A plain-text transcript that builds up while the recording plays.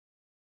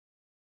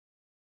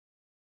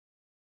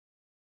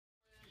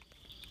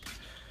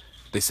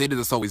They say that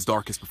it's always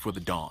darkest before the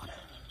dawn.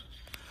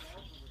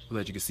 Well,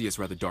 as you can see, it's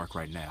rather dark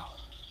right now.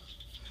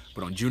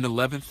 But on June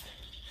 11th,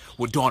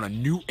 will dawn a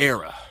new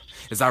era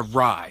as I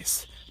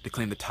rise to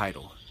claim the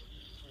title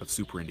of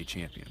Super Indy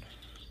Champion.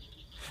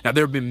 Now,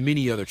 there have been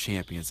many other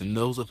champions, and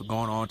those have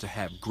gone on to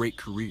have great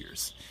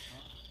careers.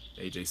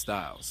 AJ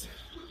Styles,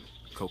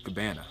 Colt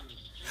Cabana.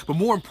 But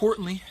more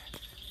importantly,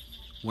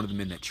 one of the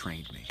men that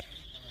trained me.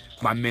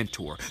 My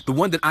mentor, the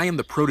one that I am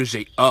the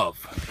protege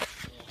of.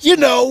 You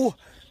know,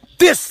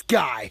 this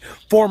guy,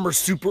 former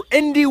Super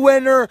Indy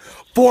winner,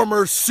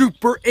 former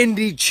Super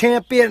Indy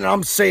champion, and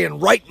I'm saying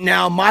right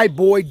now, my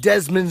boy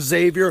Desmond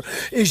Xavier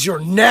is your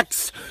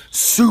next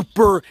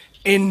Super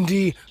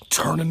Indy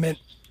tournament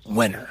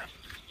winner.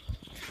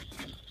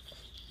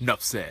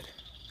 Enough said.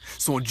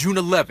 So on June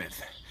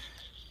 11th,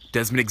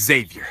 Desmond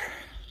Xavier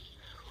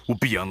will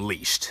be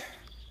unleashed.